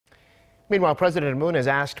Meanwhile, President Moon has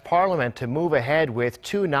asked Parliament to move ahead with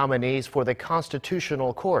two nominees for the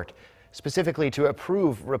Constitutional Court, specifically to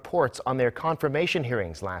approve reports on their confirmation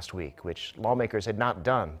hearings last week, which lawmakers had not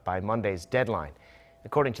done by Monday's deadline.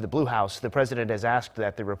 According to the Blue House, the president has asked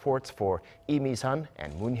that the reports for Lee Mi-sun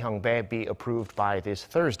and Hyung-bae be approved by this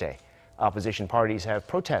Thursday. Opposition parties have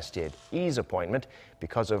protested Lee's appointment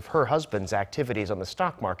because of her husband's activities on the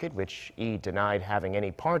stock market, which Lee denied having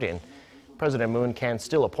any part in. President Moon can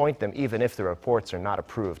still appoint them even if the reports are not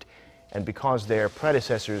approved. And because their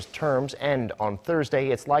predecessors' terms end on Thursday,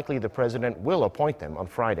 it's likely the president will appoint them on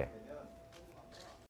Friday.